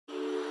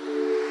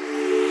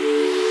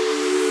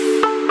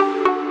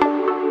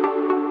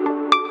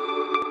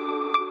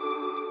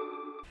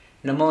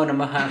Namo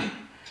Namaha.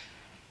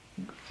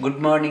 Good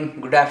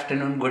morning, good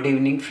afternoon, good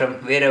evening from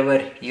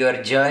wherever you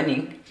are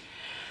joining.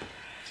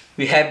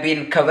 We have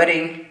been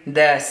covering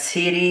the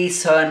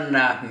series on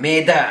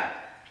Medha.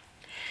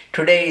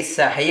 Today is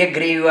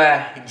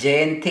Hayagriva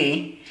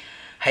Jayanti.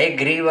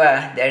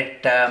 Hayagriva,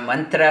 that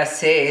mantra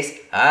says,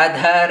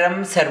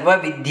 Adharam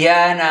sarva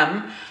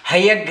vidyanam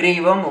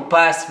Hayagrivam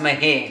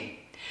upasmahe.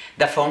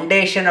 The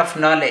foundation of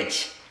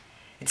knowledge.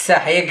 It's a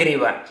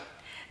Hayagriva.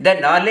 The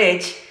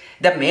knowledge,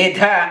 the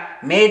Medha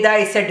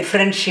is a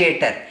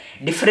differentiator.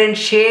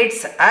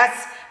 Differentiates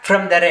us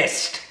from the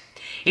rest.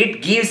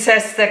 It gives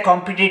us the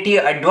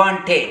competitive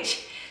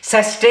advantage.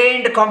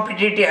 Sustained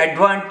competitive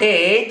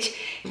advantage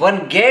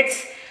one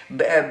gets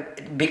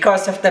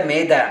because of the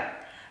Medha.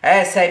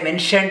 As I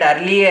mentioned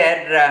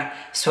earlier,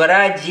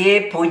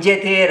 Swarajye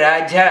pujyate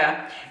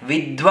raja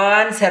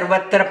vidwan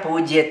sarvatra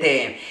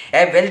pujyate.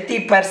 A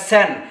wealthy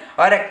person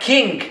or a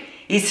king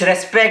is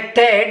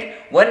respected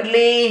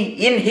only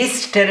in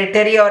his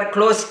territory or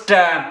close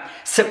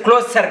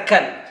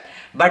circle.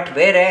 But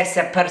whereas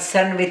a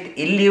person with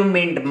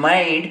illumined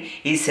mind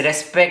is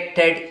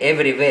respected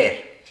everywhere.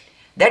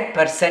 That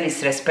person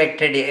is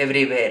respected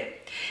everywhere.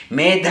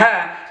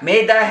 Medha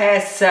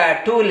has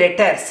two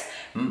letters,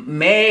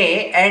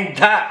 me and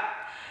dha.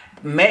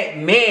 Ma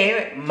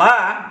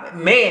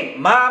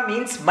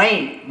means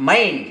mind,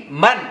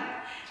 man,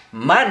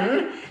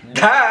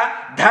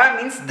 dha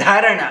means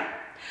dharana.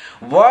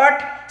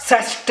 What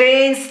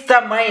sustains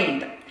the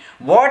mind,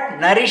 what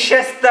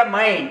nourishes the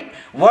mind,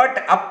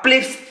 what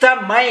uplifts the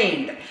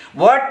mind,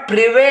 what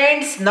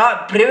prevents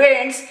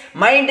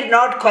mind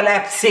not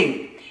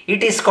collapsing.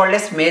 It is called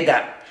as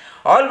Medha.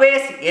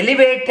 Always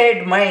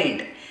elevated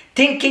mind,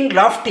 thinking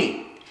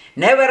lofty,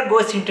 never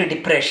goes into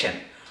depression,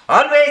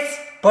 always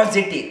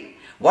positive.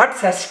 What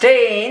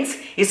sustains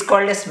is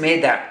called as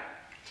Medha.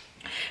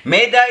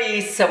 Medha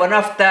is one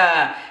of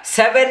the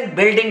 7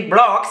 building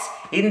blocks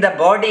in the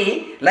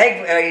body,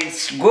 like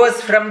it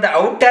goes from the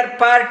outer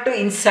part to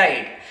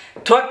inside.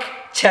 Tvak,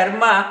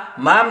 charma,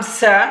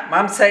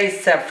 mamsa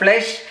is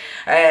flesh,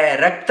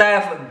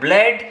 rakta,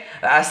 blood,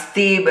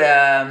 asti,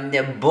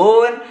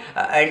 bone,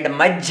 and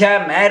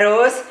majja,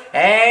 marrows,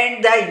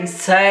 and the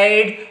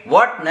inside,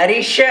 what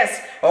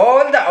nourishes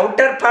all the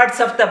outer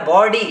parts of the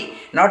body.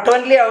 Not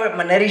only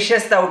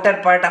nourishes the outer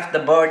part of the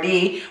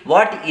body,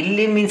 what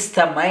illumines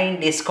the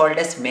mind is called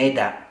as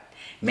Medha.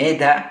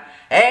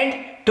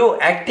 And to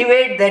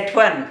activate that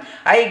one,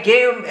 I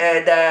gave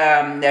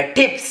the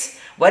tips.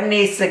 One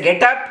is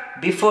get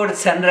up before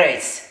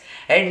sunrise,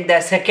 and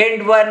the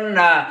second one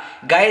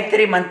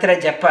Gayatri mantra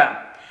japa.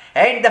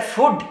 And the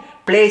food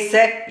plays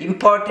an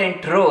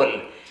important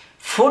role.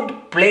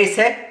 Food plays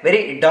a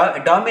very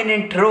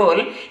dominant role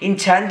in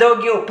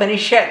Chandogya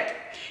Upanishad.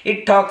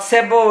 It talks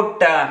about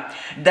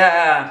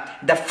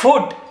the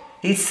food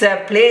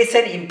plays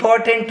an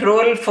important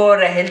role for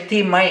a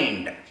healthy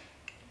mind.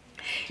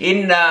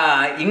 In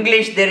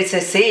English there is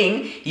a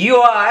saying, you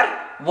are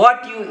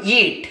what you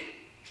eat.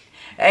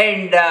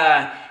 And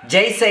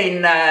jaisa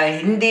in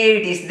Hindi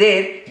it is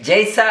there,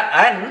 jaisa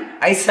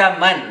aisa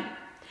man.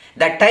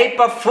 The type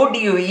of food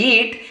you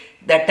eat,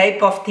 the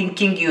type of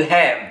thinking you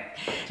have.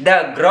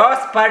 The gross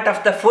part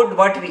of the food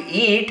what we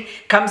eat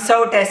comes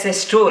out as a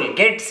stool,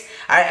 gets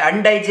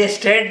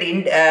undigested,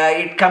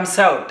 it comes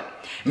out.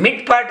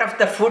 Mid part of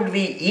the food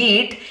we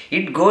eat,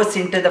 it goes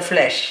into the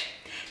flesh.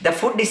 The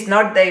food is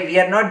not we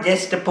are not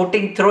just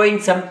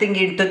throwing something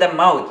into the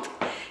mouth.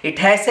 It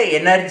has a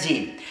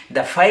energy.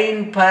 The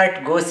fine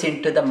part goes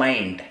into the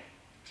mind.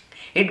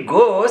 It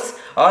goes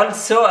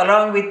also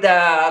along with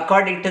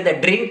according to the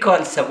drink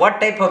also. What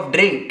type of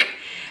drink?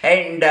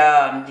 And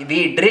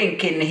we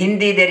drink, in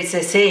Hindi there is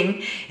a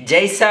saying,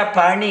 jaisa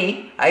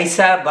pani,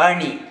 aisa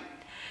bani.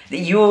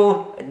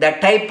 The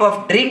type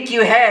of drink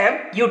you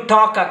have, you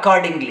talk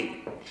accordingly.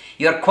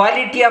 Your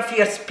quality of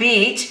your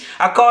speech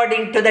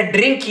according to the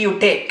drink you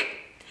take.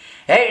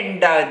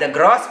 And the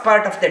gross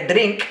part of the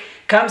drink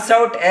comes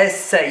out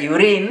as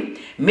urine,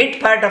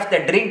 mid part of the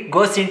drink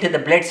goes into the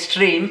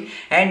bloodstream,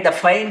 and the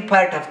fine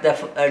part of the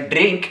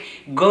drink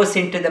goes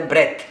into the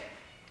breath.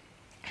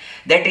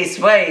 That is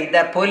why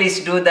the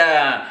police do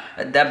the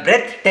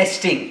breath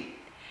testing.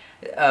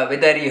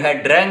 Whether you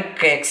have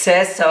drunk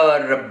excess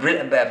or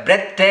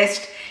breath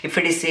test, if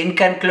it is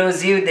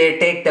inconclusive, they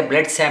take the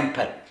blood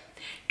sample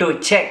to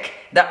check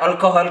the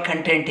alcohol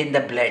content in the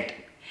blood.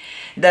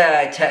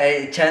 The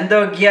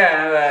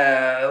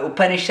Chandogya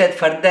Upanishad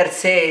further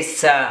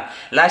says,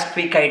 last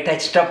week I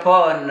touched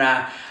upon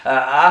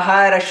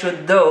ahara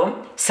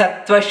shuddho,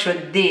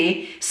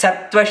 sattva-suddhih,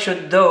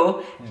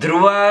 sattva-suddhau,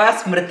 dhruva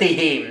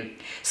smrtihi.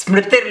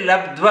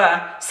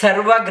 Smrti-lambhe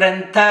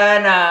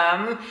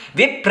sarva-granthinam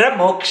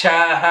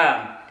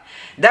vipra-moksah.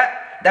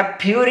 The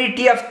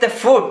purity of the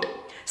food,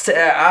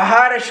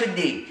 ahara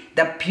shuddhi,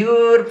 the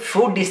pure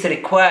food is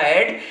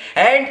required,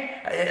 and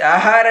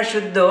ahara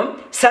shuddho,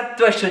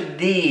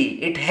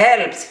 sattva-suddhih. It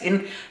helps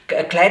in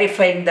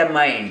clarifying the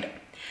mind.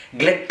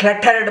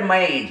 Cluttered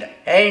mind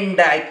and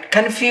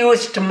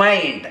confused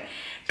mind.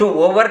 To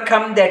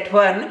overcome that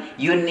one,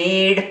 you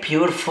need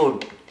pure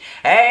food.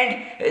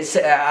 And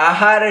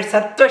ahara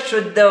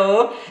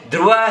sattva-suddhau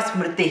dhruva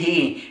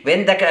smrtihi.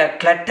 When the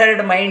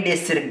cluttered mind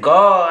is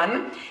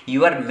gone,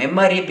 your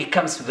memory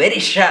becomes very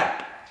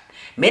sharp.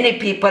 Many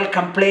people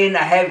complain,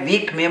 I have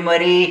weak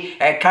memory,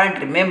 I can't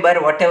remember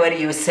whatever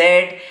you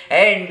said,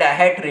 and I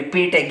had to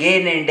repeat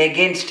again and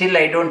again, still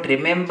I don't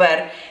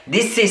remember.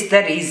 This is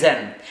the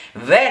reason.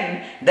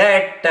 When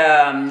that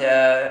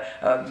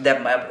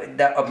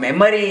the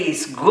memory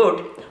is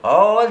good,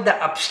 all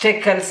the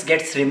obstacles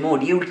gets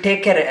removed. You will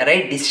take a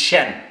right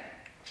decision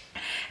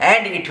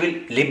and it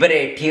will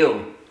liberate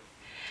you.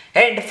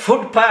 And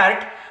food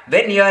part,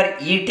 when you are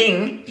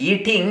eating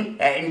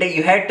and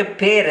you have to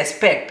pay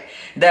respect.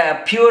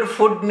 The pure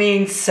food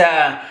means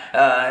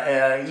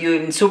you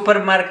in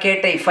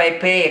supermarket, if I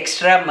pay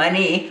extra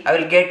money, I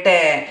will get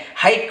a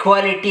high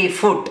quality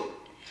food.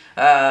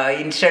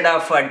 Instead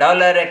of $1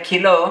 a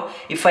kilo,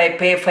 if I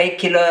pay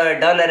 $5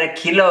 a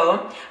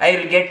kilo, I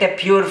will get a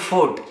pure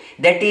food.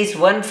 That is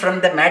one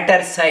from the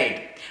matter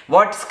side.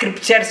 What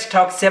scriptures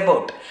talks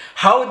about,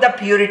 how the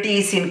purity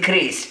is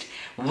increased.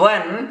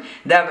 One,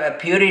 the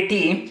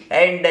purity,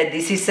 and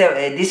this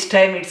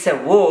time it's a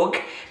vogue.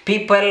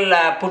 People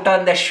put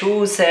on the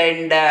shoes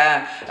and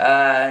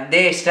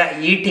they start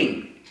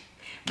eating.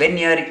 When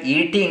you are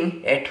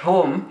eating at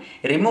home,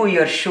 remove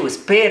your shoes,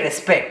 pay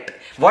respect,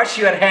 wash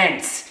your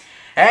hands.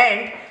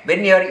 And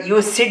when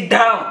you sit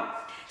down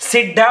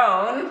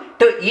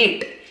to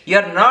eat. You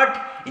are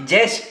not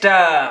just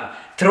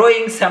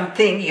throwing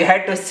something, you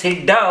have to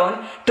sit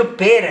down to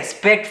pay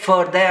respect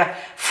for the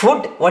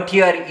food what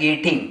you are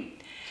eating.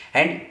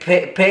 And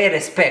pay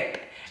respect.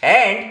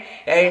 And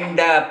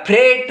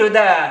pray to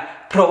the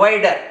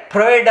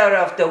provider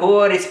of the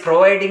whoever is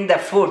providing the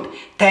food.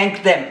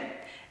 Thank them.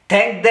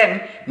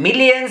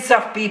 Millions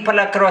of people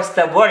across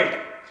the world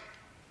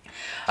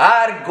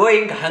are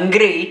going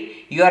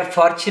hungry. You are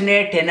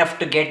fortunate enough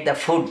to get the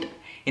food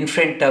in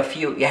front of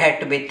you. You have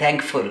to be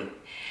thankful.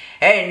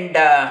 And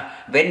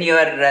when you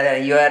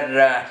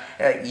are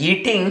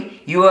eating,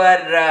 you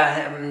are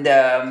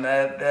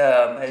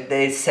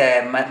this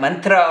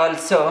mantra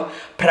also,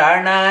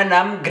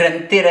 prananam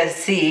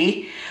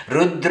granthirasi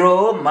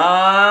rudro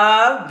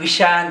ma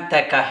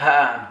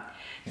vishantakaha.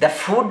 The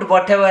food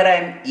whatever I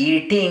am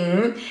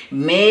eating,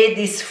 may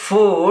this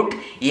food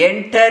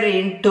enter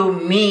into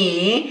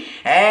me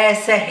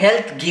as a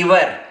health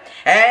giver,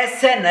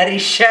 as a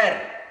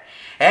nourisher,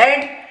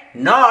 and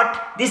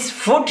this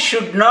food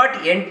should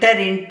not enter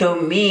into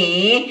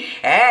me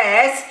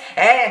as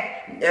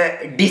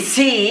a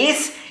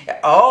disease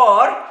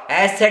or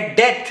as a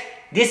death.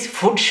 This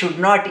food should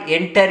not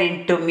enter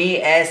into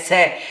me as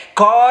a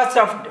cause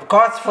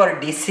for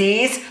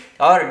disease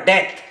or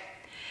death.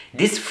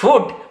 This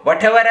food,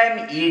 whatever I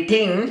am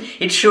eating,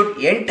 it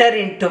should enter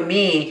into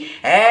me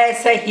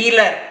as a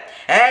healer,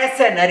 as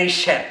a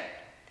nourisher.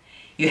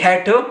 You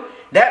have to,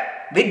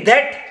 with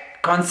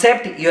that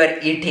concept you are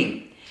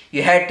eating.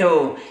 You have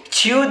to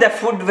chew the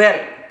food well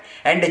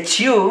and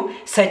chew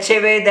such a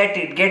way that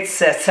it gets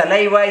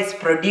saliva is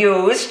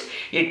produced,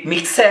 it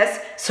mixes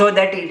so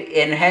that it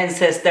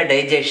enhances the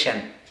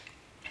digestion.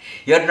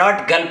 You are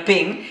not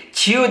gulping,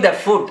 chew the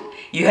food.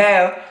 You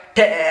have,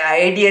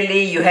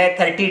 ideally you have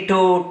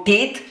 32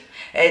 teeth.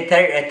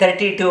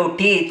 32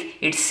 teeth,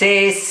 it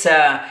says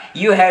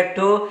you have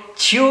to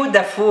chew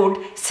the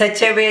food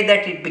such a way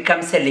that it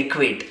becomes a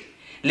liquid,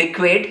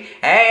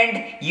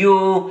 and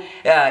you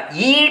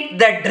eat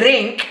the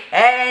drink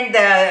and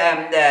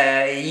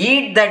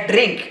eat the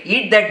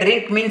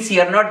drink means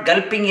you are not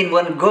gulping in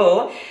one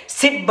go.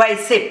 Sip by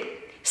sip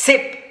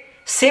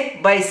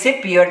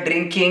you are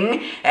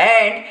drinking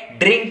and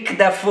drink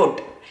the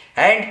food,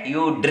 and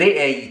you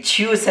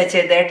chew such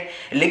a that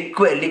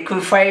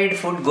liquefied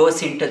food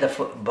goes into the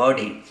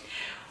body.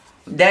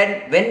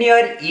 Then when you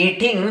are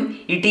eating,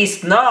 it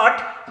is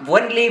not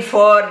only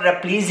for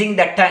pleasing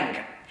the tongue.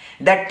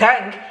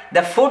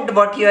 The food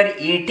what you are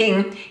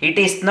eating, it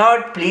is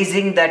not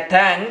pleasing the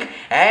tongue,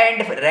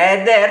 and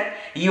rather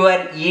you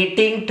are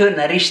eating to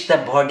nourish the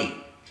body.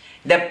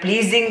 The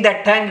pleasing the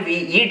tongue, we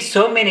eat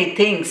so many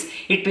things,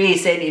 it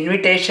is an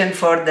invitation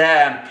for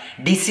the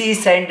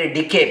disease and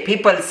decay.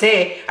 People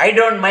say, I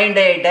don't mind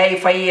I die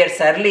 5 years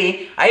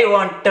early, I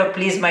want to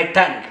please my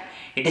tongue.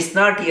 It is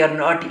not, you are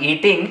not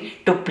eating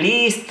to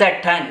please the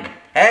tongue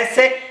as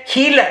a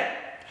healer.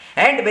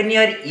 And when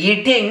you are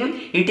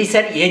eating, it is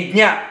a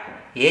yajna.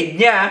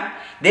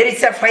 There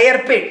is a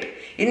fire pit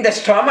in the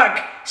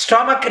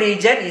stomach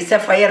region is a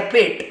fire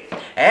pit,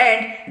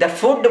 and the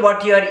food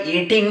what you are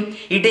eating,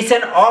 it is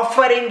an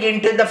offering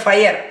into the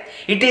fire.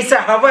 It is a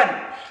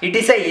havan, it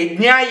is a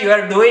yajna you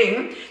are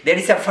doing. There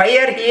is a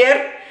fire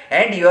here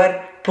and you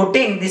are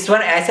putting this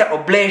one as an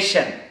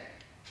oblation.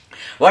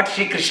 What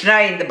Sri Krishna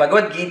in the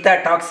Bhagavad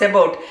Gita talks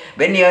about,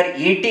 when you are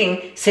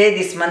eating, say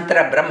this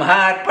mantra,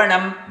 Brahma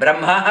Arpanam,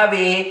 Brahma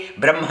Havi,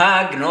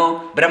 Brahma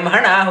Gno,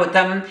 Brahmana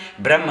Hutam,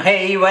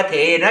 Brahmaiva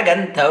Tena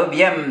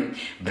Gantavyam,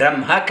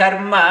 Brahma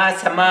Karma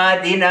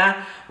Samadhina.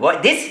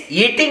 This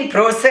eating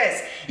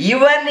process,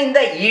 even in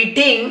the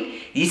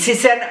eating, this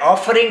is an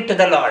offering to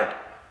the Lord.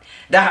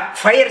 The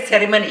fire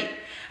ceremony.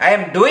 I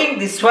am doing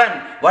this one,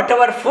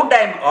 whatever food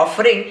I am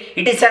offering,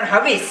 it is an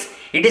havis.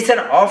 It is an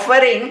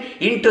offering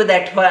into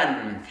that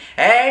one.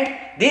 And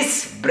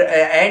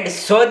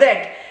so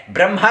that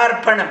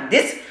Brahmarpanam,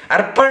 this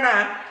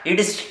arpana, it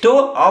is to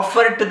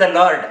offer to the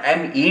Lord. I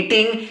am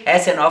eating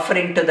as an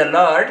offering to the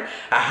Lord.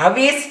 A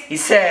havis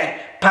is a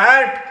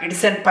part, it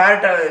is a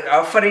part of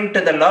offering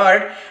to the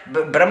Lord.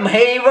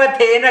 Brahmaiva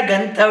tena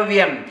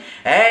ganthavyam.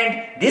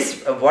 And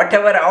this,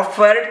 whatever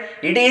offered,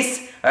 it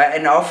is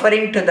an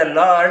offering to the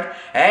Lord,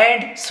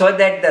 and so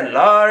that the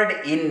Lord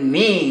in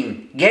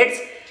me gets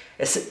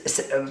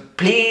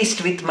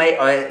pleased with my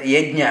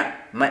yajna.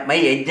 My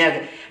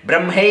yajna.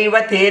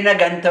 Brahmaiva tena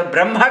gantha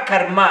Brahma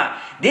karma.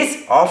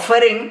 This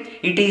offering,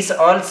 it is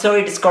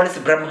called as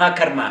Brahma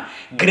karma.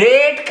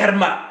 Great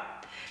karma.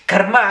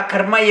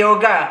 Karma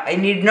yoga. I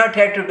need not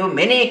have to do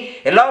many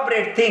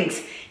elaborate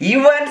things.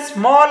 Even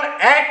small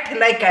act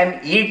like I am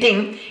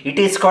eating, it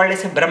is called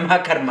as a Brahma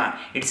karma.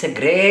 It's a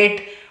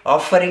great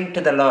offering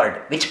to the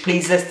Lord, which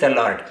pleases the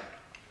Lord.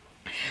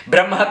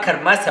 Brahma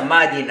karma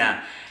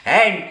samadhina.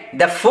 And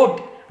the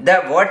food,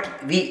 what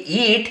we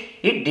eat,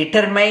 it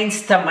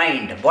determines the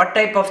mind. What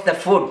type of the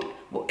food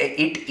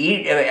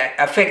it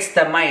affects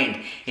the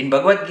mind. In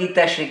Bhagavad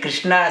Gita, Shri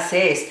Krishna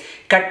says,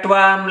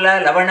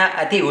 Katvamla lavana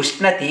ati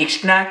ushna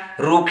tikshna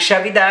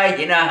ruksha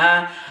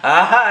vidahinaha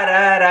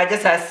ahara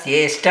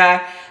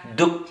rajasasyeshta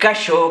dukkha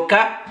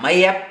shoka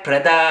maya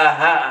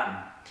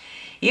pradaha.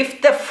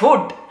 If the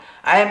food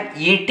I am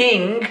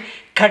eating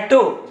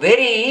katu,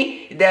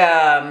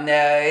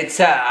 it's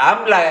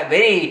amla,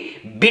 very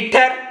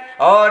bitter,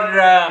 or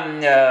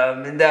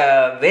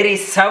the very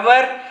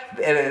sour,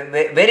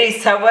 very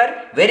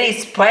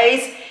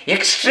spice,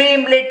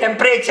 extremely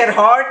temperature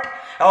hot,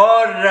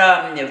 or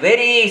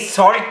very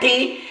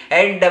salty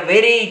and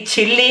very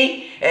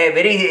chilly,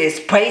 very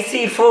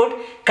spicy food.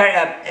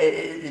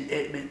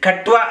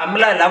 Katva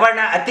amla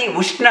lavana ati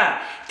ushna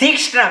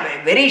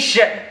tikshna, very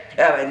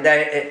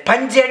the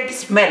pungent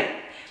smell,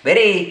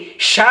 very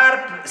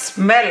sharp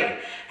smell,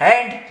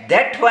 and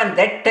that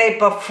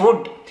type of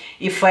food,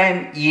 if I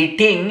am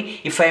eating,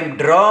 if I am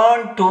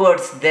drawn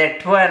towards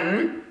that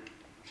one,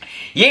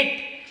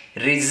 it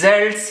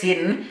results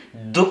in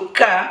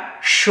dukkha,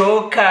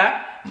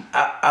 shoka,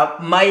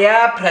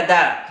 maya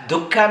prada.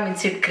 Dukkha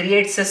means it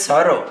creates a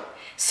sorrow.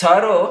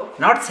 Sorrow,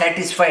 not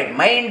satisfied.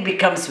 Mind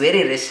becomes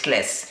very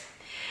restless.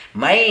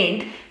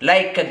 Mind,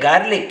 like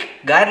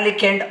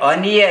garlic and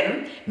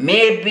onion,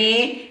 may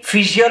be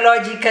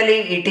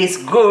physiologically it is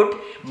good,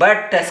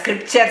 but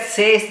scripture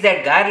says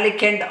that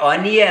garlic and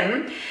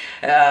onion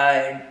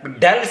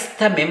dulls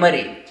the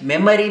memory.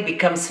 Memory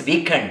becomes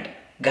weakened.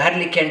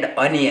 Garlic and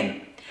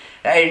onion.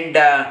 And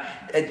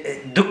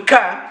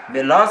dukkha,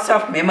 the loss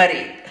of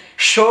memory.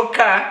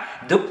 Shoka,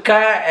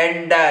 dukkha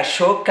and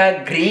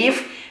shoka,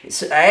 grief.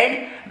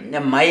 And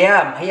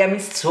maya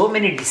means so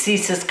many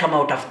diseases come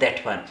out of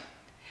that one.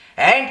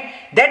 And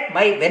that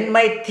when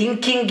my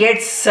thinking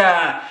gets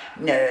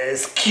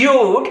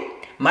skewed,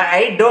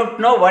 I don't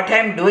know what I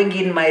am doing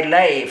in my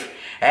life.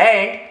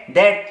 And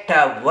that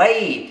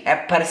why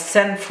a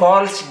person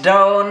falls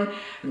down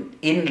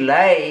in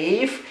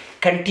life.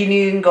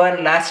 Continuing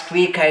on, last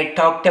week I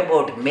talked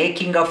about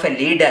making of a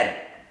leader.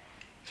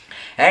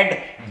 And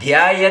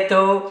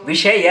dhyayato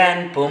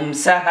vishayan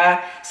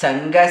pumsaha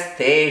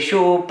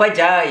sangasteshu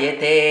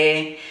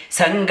pajayate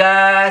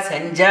sanga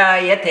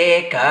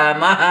sanjayate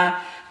kamaha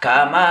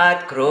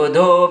kamat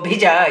krodho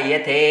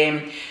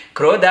bhijayate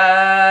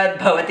krodad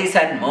bhavati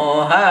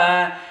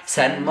sanmoha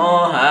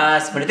sanmoha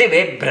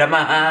smrti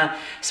vibra-moksah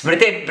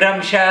smrti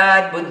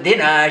vibramshad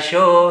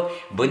buddhinasho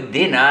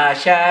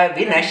buddhinasha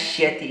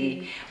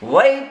vinashyati.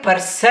 Why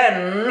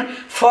person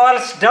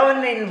falls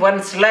down in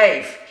one's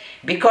life?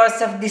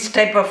 Because of this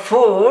type of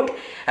food,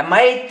 am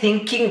I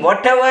thinking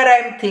whatever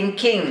I am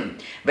thinking?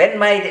 When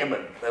my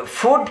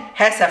food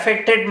has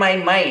affected my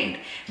mind,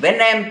 when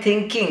I am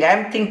thinking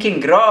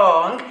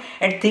wrong,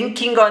 and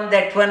thinking on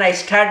that one, I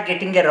start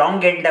getting a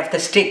wrong end of the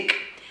stick.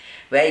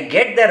 When I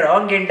get the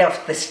wrong end of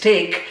the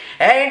stick,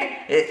 and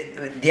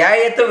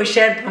dhyayato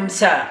vishayan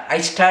pumsa, I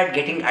start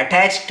getting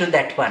attached to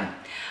that one.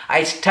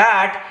 I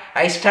start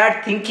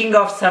thinking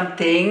of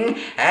something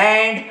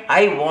and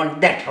I want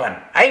that one.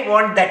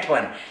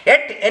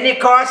 At any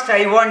cost,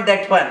 I want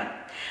that one.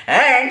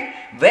 And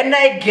when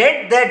I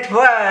get that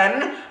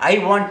one, I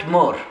want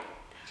more.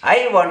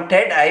 I want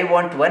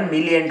 $1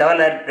 million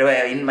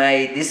in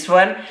my this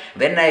one.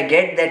 When I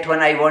get that one,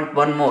 I want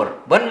one more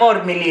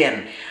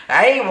million.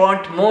 I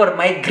want more.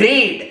 My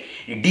greed,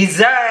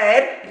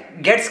 desire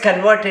gets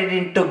converted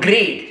into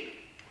greed.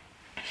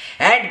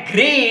 And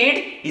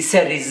greed is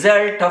a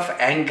result of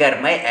anger.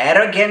 My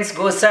arrogance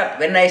goes up.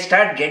 When I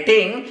start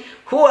getting,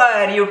 who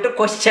are you to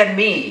question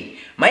me?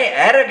 My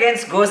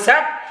arrogance goes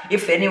up.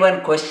 If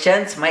anyone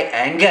questions, my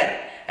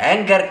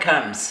anger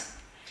comes.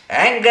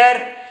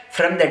 Anger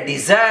from the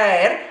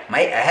desire,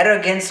 my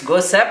arrogance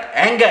goes up.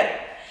 Anger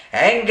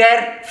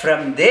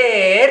from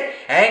there,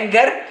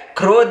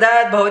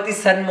 krodad bhavati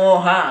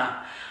sanmoha.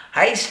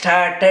 I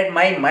started,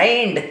 my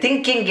mind,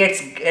 thinking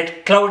gets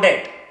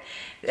clouded.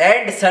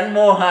 and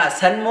sanmoha,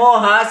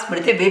 sanmoha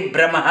smriti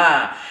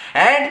vibhramaha,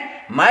 and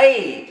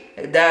my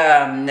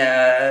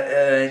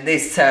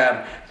this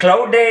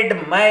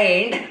clouded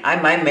mind,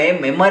 my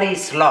memory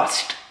is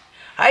lost.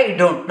 I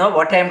don't know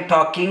what I am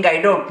talking,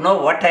 I don't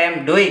know what I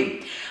am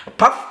doing.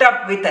 Puffed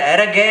up with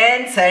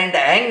arrogance and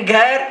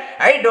anger,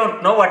 I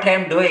don't know what I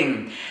am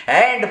doing.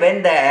 And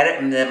when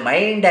the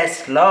mind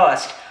has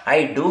lost,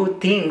 I do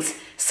things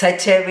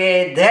such a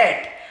way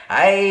that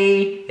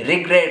I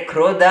regret.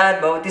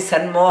 Krodhat bhavati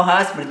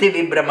sanmoha smriti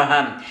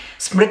vibhramaha.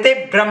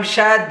 Smrti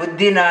bhramshat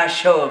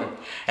buddhinasho.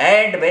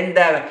 And when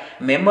the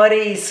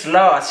memory is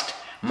lost,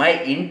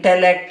 my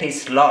intellect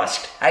is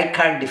lost. I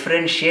can't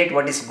differentiate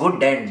what is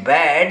good and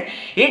bad.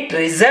 It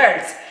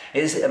results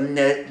is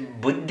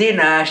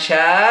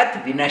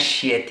buddhinashat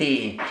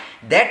vinashyati.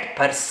 That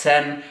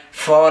person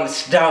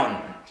falls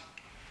down.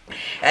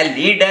 A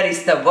leader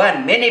is the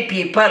one. Many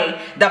people,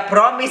 the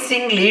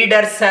promising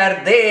leaders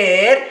are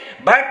there,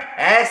 but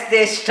as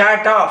they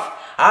start off,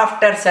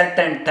 after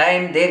certain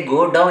time they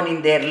go down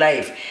in their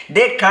life.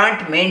 They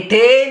can't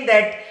maintain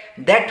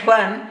that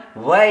one.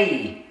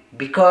 Why?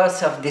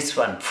 Because of this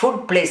one.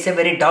 Food plays a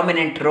very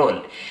dominant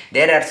role.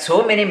 There are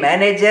so many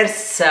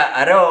managers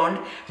around,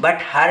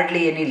 but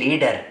hardly any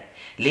leader.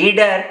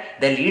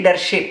 The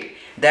leadership,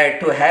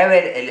 to have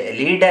a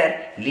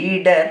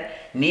leader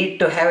need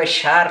to have a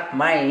sharp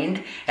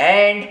mind,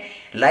 and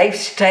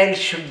lifestyle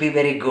should be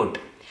very good.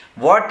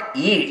 What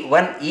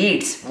one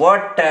eats,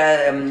 what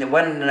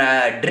one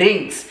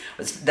drinks,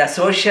 the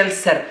social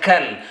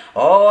circle,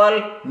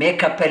 all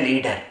make up a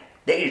leader.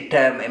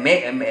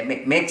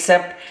 It makes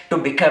up to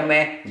become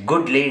a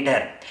good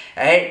leader.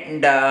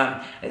 And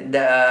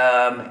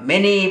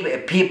many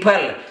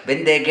people,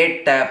 when they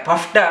get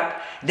puffed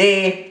up,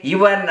 they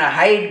even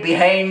hide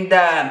behind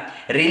the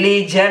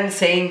religion,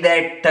 saying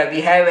that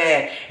we have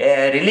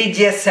a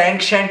religious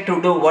sanction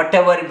to do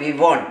whatever we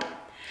want.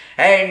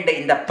 And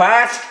in the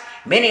past,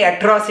 many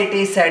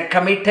atrocities had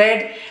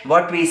committed,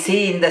 what we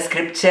see in the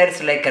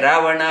scriptures like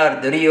Ravana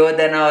or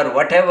Duryodhana or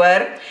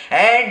whatever.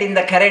 And in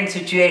the current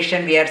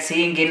situation we are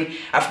seeing in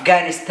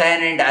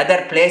Afghanistan and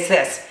other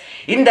places,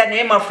 in the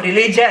name of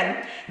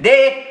religion,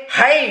 they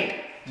hide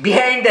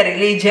behind the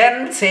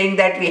religion, saying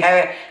that we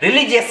have a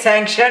religious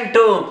sanction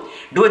to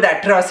do the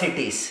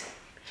atrocities.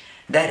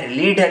 The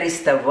leader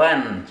is the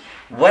one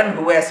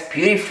who has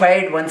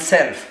purified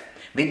oneself.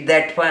 With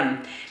that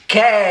one,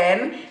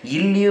 can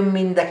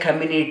illumine the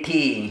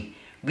community.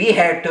 We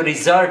have to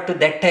resort to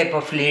that type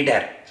of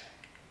leader.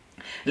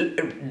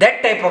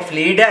 That type of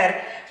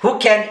leader who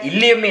can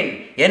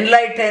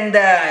enlighten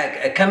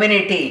the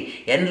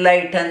community,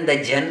 enlighten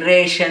the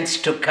generations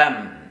to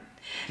come.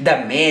 The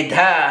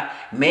Medha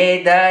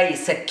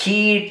is a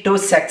key to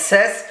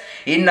success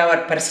in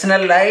our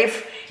personal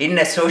life, in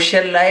a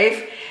social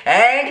life,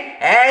 and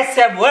as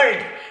a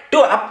world, to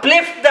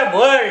uplift the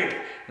world,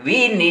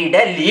 we need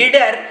a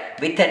leader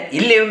with an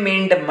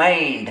illumined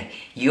mind.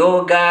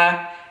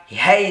 Yoga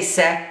has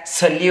a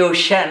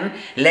solution.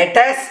 Let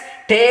us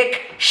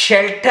take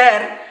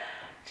shelter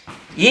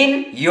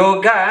in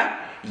yoga.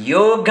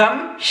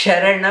 Yogam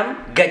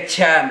sharanam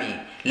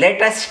gacchami.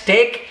 Let us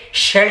take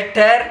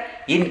shelter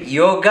in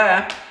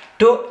yoga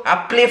to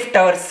uplift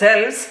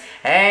ourselves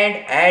and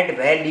add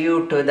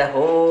value to the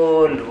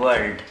whole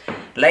world.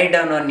 Lie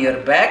down on your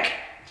back.